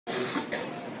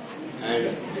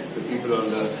and the people on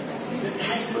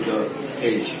the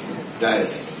stage,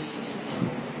 dais.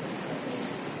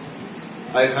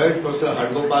 I heard Prof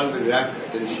Sadgopal with rapt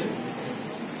attention.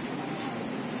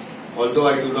 Although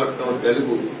I do not know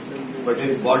Telugu, but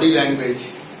his body language,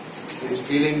 his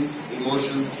feelings,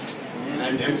 emotions,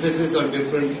 and emphasis on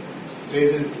different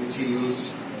phrases which he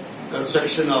used,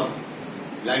 construction of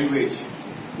language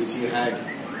which he had,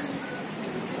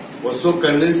 was so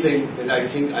convincing that I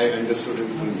think I understood him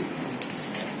fully.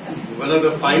 One of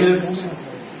the finest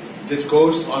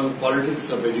discourse on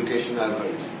politics of education I've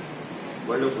heard.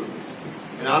 Wonderful.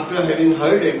 And after having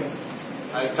heard him,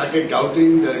 I started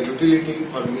doubting the utility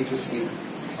for me to speak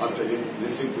after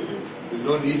listening to him. There's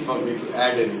no need for me to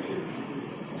add anything.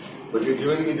 But you're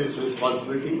giving me this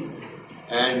responsibility,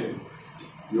 and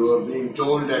you are being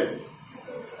told that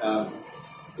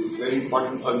it's very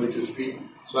important for me to speak.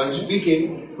 So I'm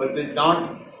speaking, but with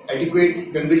not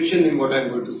adequate conviction in what I'm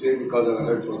going to say, because I've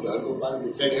heard Prof Sadgopal. He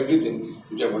said everything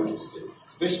which I wanted to say.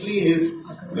 Especially his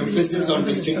emphasis on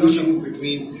distinguishing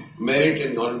between merit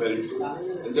and non-merit,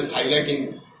 and just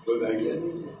highlighting those ideas.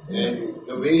 And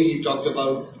the way he talked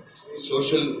about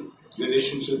social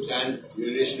relationships and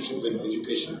relationship with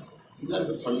education. These are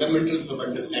the fundamentals of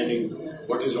understanding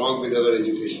what is wrong with our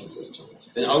education system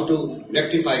and how to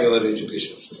rectify our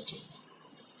education system.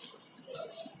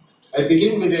 I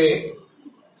begin with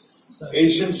an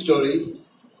ancient story,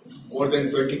 more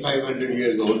than 2,500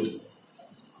 years old,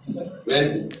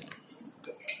 when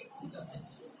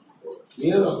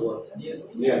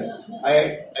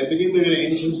I begin with an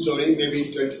ancient story,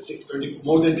 maybe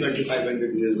more than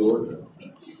 2,500 years old,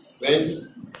 when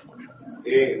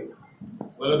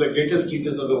one of the greatest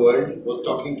teachers of the world was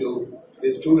talking to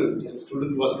his student, and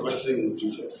student was questioning his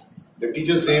teacher. The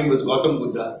teacher's name was Gautam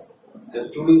Buddha, the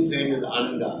student's name is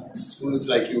Ananda. Students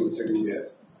like you sitting there.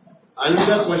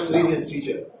 Ananda questioning his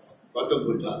teacher, Gautam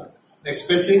Buddha,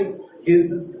 expressing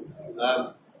his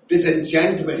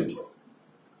disenchantment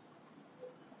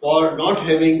for not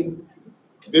having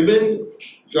women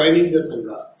joining the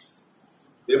sanghas.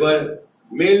 They were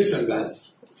male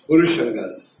sanghas, Purush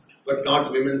sanghas, but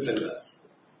not women sanghas.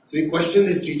 So he questioned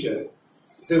his teacher.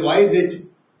 He said, why is it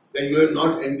that you have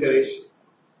not encouraged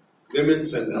women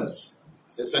sanghas?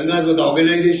 The sanghas were the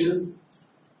organizations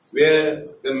where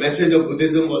the message of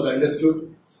Buddhism was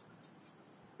understood,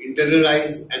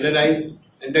 internalized, analyzed,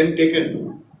 and then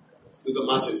taken to the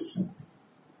masses.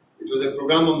 It was a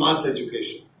program of mass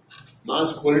education,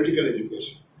 mass political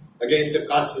education, against a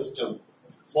caste system,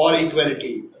 for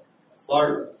equality,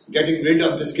 for getting rid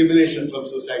of discrimination from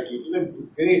society. It was a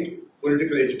great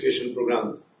political education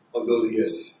program of those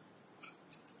years.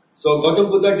 So Gautam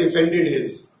Buddha defended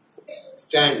his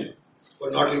stand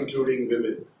for not including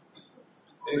women.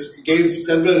 And he gave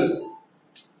several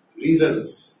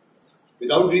reasons.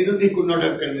 Without reasons, he could not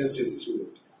have convinced his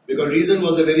student. Because reason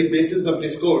was the very basis of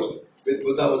discourse which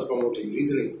Buddha was promoting,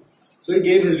 reasoning. So he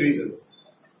gave his reasons.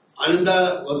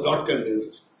 Ananda was not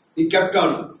convinced. He kept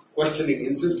on questioning,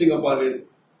 insisting upon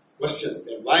his question,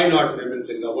 that why not women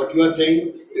sangha? What you are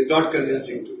saying is not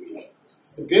convincing to me.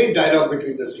 It's a great dialogue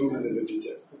between the student and the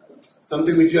teacher.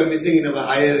 Something which we are missing in our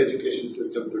higher education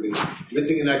system today,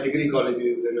 missing in our degree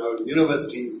colleges and our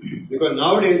universities, because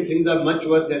nowadays things are much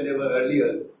worse than they were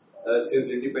earlier since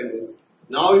independence.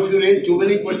 Now if you raise too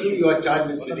many questions, you are charged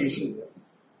with sedition,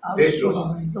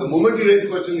 Deshdroha. The moment you raise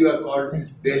questions, you are called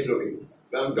Deshdrohi.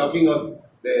 I am talking of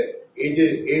the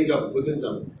age of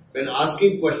Buddhism, when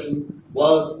asking questions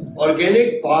was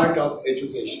organic part of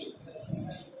education.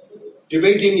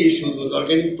 Debating issues was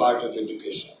organic part of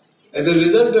education. As a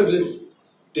result of this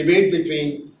debate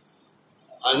between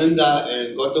Ananda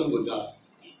and Gautam Buddha,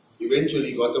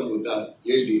 eventually Gautam Buddha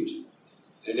yielded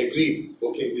and agreed,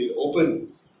 okay, we'll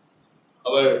open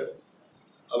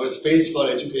our space for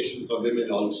education for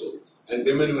women also. And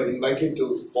women were invited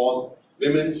to form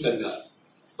women's sanghas.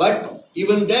 But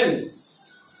even then,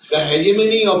 the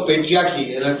hegemony of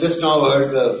patriarchy, and I've just now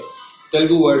heard the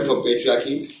Telugu word for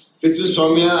patriarchy,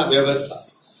 Pitru-Swamya Vyavastha.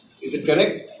 Is it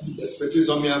correct? Yes,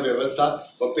 Pitru-Swamya Vyavastha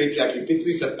for patriarchy,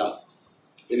 Pitri Satta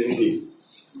in Hindi.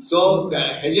 So the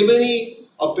hegemony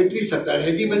of Pitri Satta,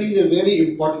 hegemony is a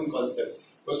very important concept.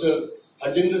 Professor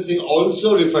Harjinder Singh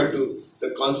also referred to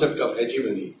the concept of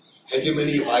hegemony.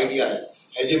 Hegemony of idea,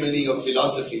 hegemony of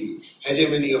philosophy,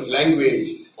 hegemony of language.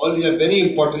 All these are very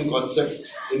important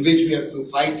concepts in which we have to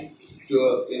fight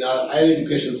in our higher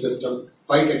education system,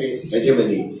 fight against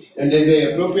hegemony. And there is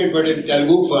an appropriate word in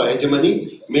Telugu for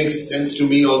hegemony, makes sense to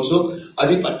me also,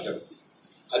 Adhipatyam.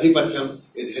 Adhipatyam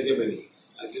is hegemony.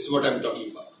 This is what I am talking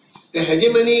about. The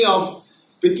hegemony of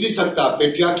Pitri Satta,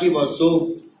 patriarchy, was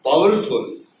so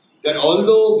powerful that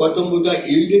although Gautam Buddha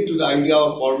yielded to the idea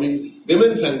of forming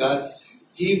women's sanghas,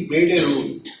 he made a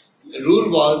rule. The rule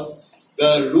was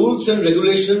the rules and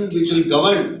regulations which will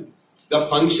govern the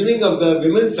functioning of the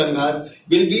women's sanghas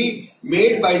will be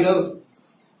made by the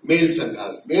male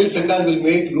sanghas. Male sanghas will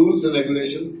make rules and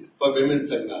regulations for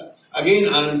women's sanghas.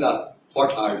 Again, Ananda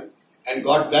fought hard and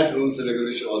got that rules and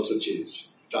regulation also changed,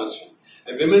 transformed.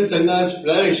 And women's sanghas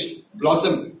flourished,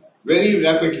 blossomed very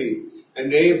rapidly,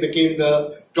 and they became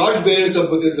the torchbearers of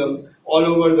Buddhism all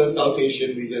over the South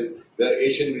Asian region, the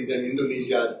Asian region,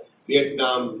 Indonesia,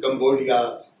 Vietnam,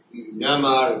 Cambodia,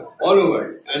 Myanmar, all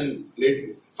over, and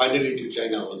finally to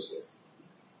China also.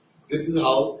 This is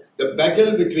how the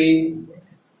battle between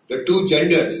the two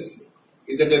genders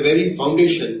is at the very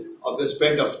foundation of the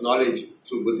spread of knowledge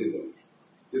through Buddhism.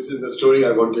 This is the story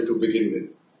I wanted to begin with.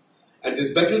 And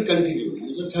this battle continued.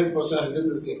 You just heard Professor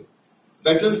Harjendra say.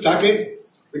 Battle started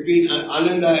between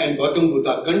Ananda and Gautam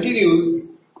Buddha, continues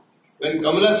when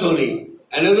Kamala Soni,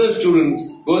 another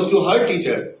student, goes to her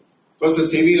teacher, Professor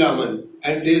C.V. Raman,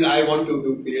 and says, I want to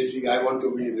do PhD, I want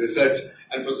to be in research,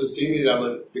 and Professor C.V.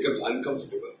 Raman becomes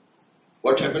uncomfortable.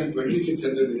 What happened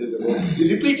 2600 years ago?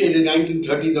 He repeated in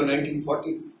 1930s or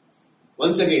 1940s.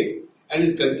 Once again, and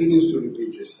it continues to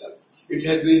repeat itself. It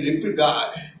has been repeated.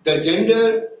 The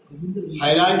gender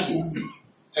hierarchy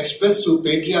expressed through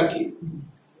patriarchy,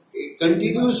 it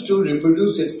continues to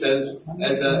reproduce itself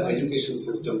as the education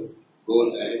system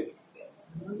goes ahead.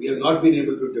 We have not been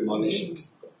able to demolish it.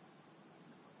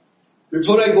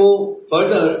 Before I go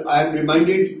further, I am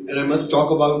reminded, and I must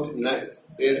talk about an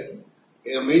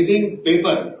amazing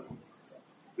paper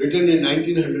written in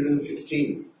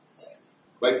 1916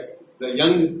 by the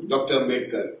young Dr.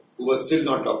 Ambedkar, who was still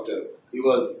not doctor. He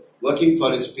was working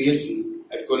for his PhD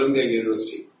at Columbia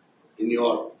University in New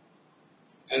York.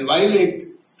 And while a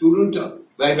student,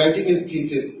 while writing his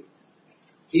thesis,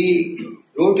 he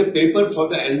wrote a paper for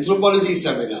the anthropology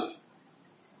seminar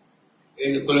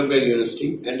in Columbia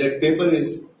University, and that paper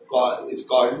is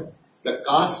called The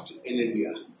Caste in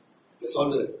India. It's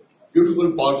all a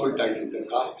beautiful, powerful title, The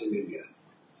Caste in India.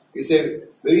 It's a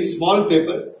very small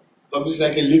paper, published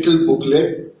like a little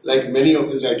booklet, like many of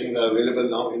his writings are available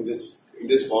now in this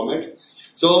format.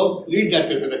 So read that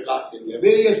paper, The Caste in India,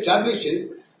 where he establishes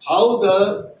how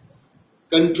the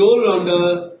control on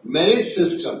the marriage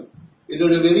system is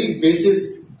on the very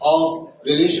basis of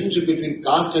relationship between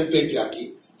caste and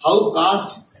patriarchy, how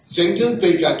caste strengthens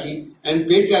patriarchy and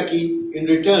patriarchy in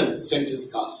return strengthens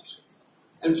caste.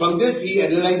 And from this he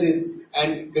analyzes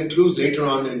and concludes later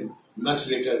on, and much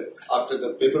later after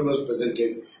the paper was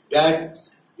presented, that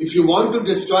if you want to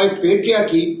destroy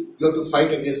patriarchy, you have to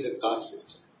fight against a caste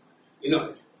system. You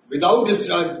know, without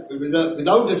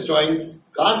destroying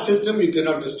caste system, you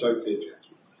cannot destroy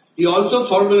patriarchy. He also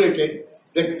formulated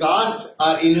that castes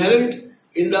are inherent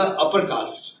in the upper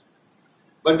caste.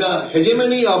 But the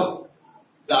hegemony of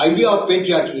the idea of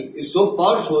patriarchy is so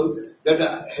powerful that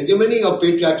the hegemony of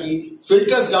patriarchy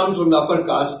filters down from the upper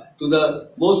caste to the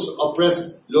most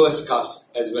oppressed lowest caste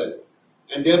as well.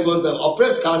 And therefore the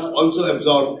oppressed caste also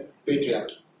absorb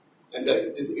patriarchy. And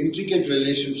this intricate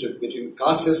relationship between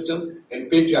caste system and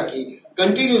patriarchy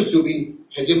continues to be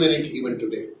hegemonic even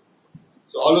today.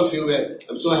 So all of you,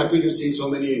 I'm so happy to see so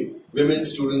many women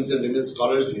students and women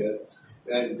scholars here.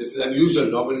 And this is unusual.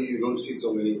 Normally you don't see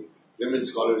so many women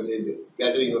scholars in the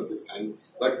gathering of this kind.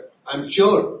 But I'm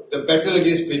sure the battle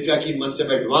against patriarchy must have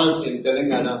advanced in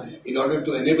Telangana in order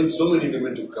to enable so many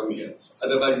women to come here.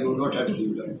 Otherwise you would not have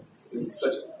seen them in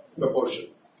such proportion.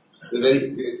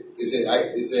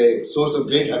 It's a source of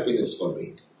great happiness for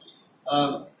me.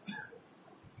 I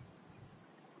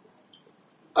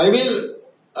will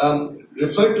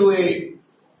refer to a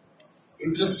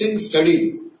interesting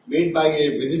study made by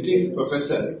a visiting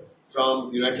professor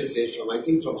from United States,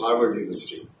 from Harvard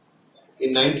University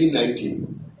in 1990.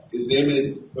 His name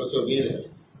is Professor Wiener.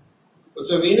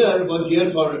 Professor Wiener was here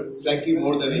for slightly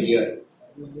more than a year,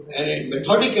 and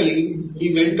methodically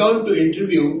he went on to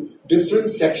interview different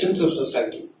sections of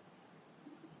society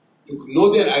to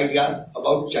know their idea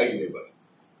about child labor.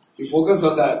 He focused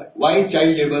on why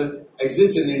child labor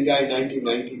exists in India in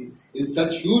 1990 in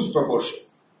such huge proportion.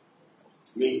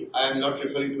 I am not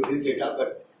referring to his data,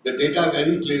 but the data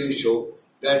very clearly show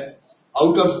that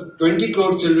out of 20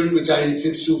 crore children which are in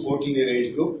 6 to 14 year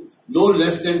age group, no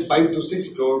less than 5 to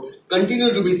 6 crore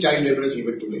continue to be child laborers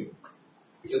even today.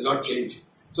 It has not changed.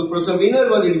 So Professor Wiener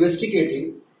was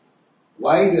investigating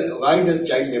why does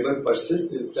child labor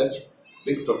persist in such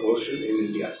big proportion in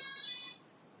India.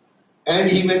 And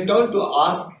he went on to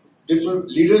ask different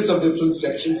leaders of different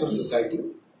sections of society,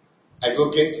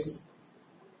 advocates,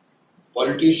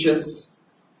 politicians,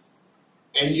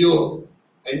 NGO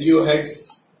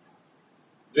heads,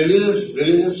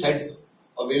 religious heads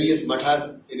of various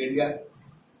mathas in India,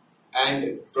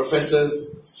 and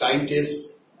professors,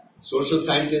 scientists, social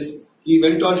scientists. He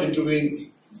went on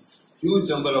interviewing huge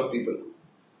number of people,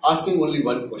 asking only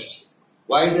one question: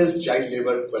 why does child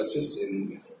labor persist in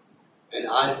India? And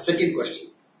our second question: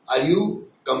 are you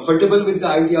comfortable with the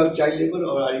idea of child labor,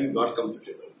 or are you not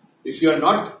comfortable? If you are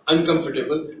not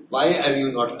uncomfortable, why are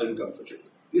you not uncomfortable?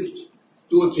 If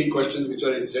 2 or 3 questions which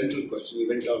are his central question, he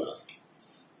went on asking.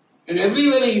 And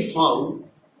everywhere he found,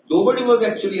 nobody was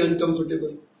actually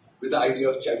uncomfortable with the idea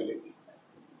of child labor.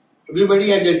 Everybody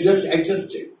had just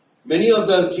adjusted. Many of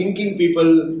the thinking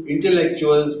people,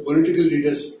 intellectuals, political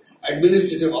leaders,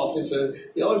 administrative officers,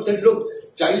 they all said, look,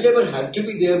 child labor has to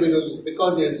be there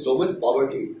because there is so much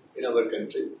poverty in our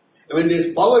country. And when there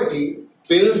is poverty,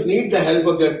 parents need the help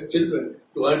of their children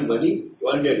to earn money,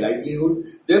 to earn their livelihood.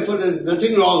 Therefore, there is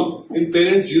nothing wrong in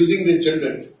parents using their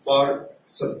children for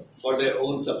their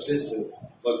own subsistence,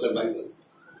 for survival.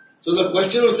 So the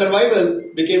question of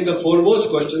survival became the foremost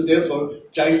question. Therefore,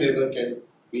 child labor can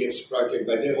be exploited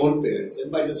by their own parents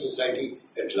and by the society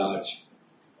at large.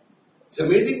 It's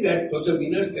amazing that Professor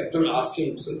Wiener kept on asking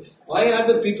himself, why are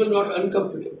the people not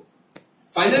uncomfortable?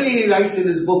 Finally, he writes in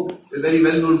his book, a very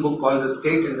well-known book called The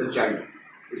State and the Child.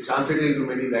 It's translated into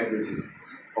many languages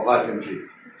of our country.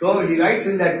 So he writes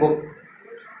in that book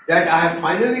that I have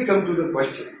finally come to the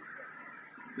question,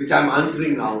 which I am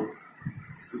answering now,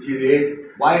 which he raised: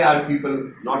 why are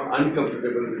people not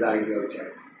uncomfortable with the idea of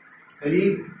child? And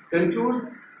he concludes,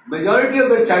 majority of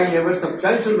the child labor,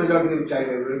 substantial majority of child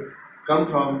labor, come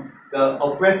from the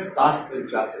oppressed castes and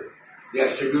classes. They are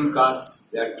scheduled castes,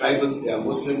 they are tribals, they are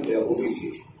Muslims, they are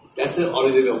OBCs. That's the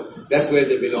origin of, that's where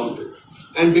they belong to.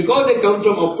 And because they come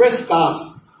from oppressed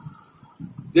castes,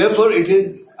 therefore it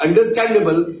is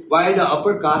understandable why the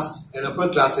upper caste and upper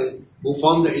classes who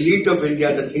form the elite of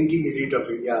India, the thinking elite of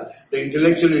India, the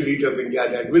intellectual elite of India,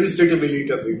 the administrative elite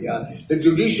of India, the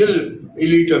judicial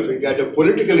elite of India, the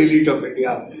political elite of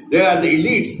India, they are the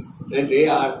elites, and they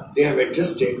have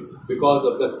adjusted because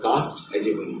of the caste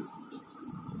hegemony.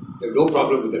 They have no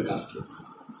problem with the caste law.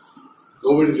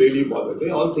 Nobody is really bothered. They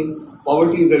all think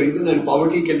poverty is the reason, and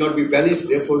poverty cannot be banished,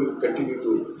 therefore you continue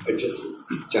to adjust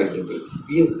with child labor.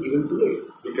 Even today,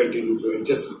 we continue to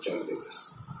adjust with child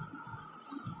laborers.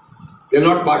 They are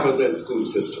not part of the school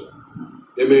system.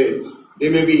 They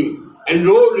may be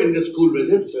enrolled in the school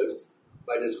registers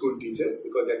by the school teachers,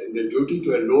 because that is their duty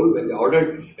to enroll when they are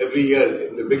ordered every year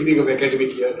in the beginning of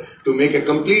academic year to make a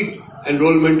complete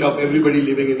enrollment of everybody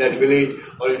living in that village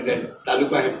or in that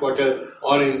taluka headquarter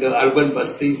or in the urban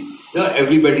bastis.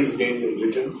 Everybody's name is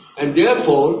written, and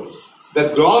therefore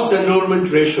the gross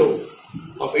enrollment ratio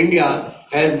of India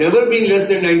has never been less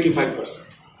than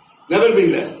 95%. Never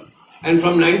been less. And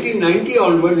from 1990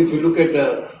 onwards, if you look at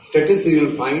the statistics, you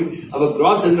will find our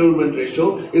gross enrollment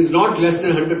ratio is not less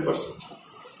than 100%.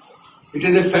 It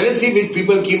is a fallacy which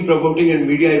people keep promoting, and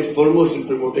media is foremost in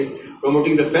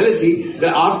promoting the fallacy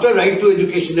that after Right to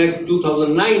Education Act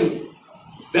 2009,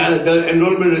 the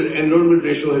enrollment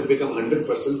ratio has become 100%,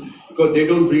 because they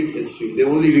don't read history. They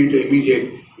only read the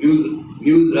immediate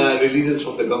news releases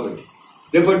from the government.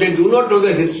 Therefore, they do not know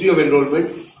the history of enrollment.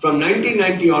 From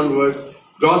 1990 onwards,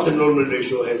 gross enrollment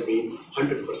ratio has been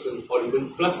 100% or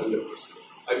even plus 100%.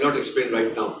 I will not explain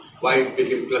right now why it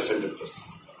became plus 100%.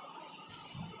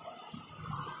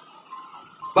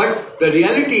 But the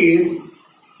reality is,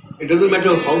 it doesn't matter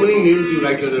how many names you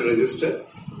write on a register,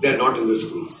 they are not in the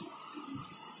schools.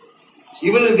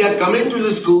 Even if they are coming to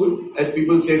the school, as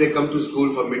people say they come to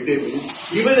school for midday meal,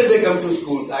 even if they come to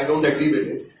schools, I don't agree with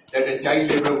it, that a child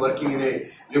laborer working in a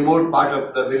remote part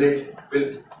of the village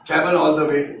will travel all the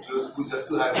way to the school just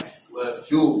to have a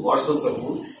few morsels of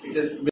food. It is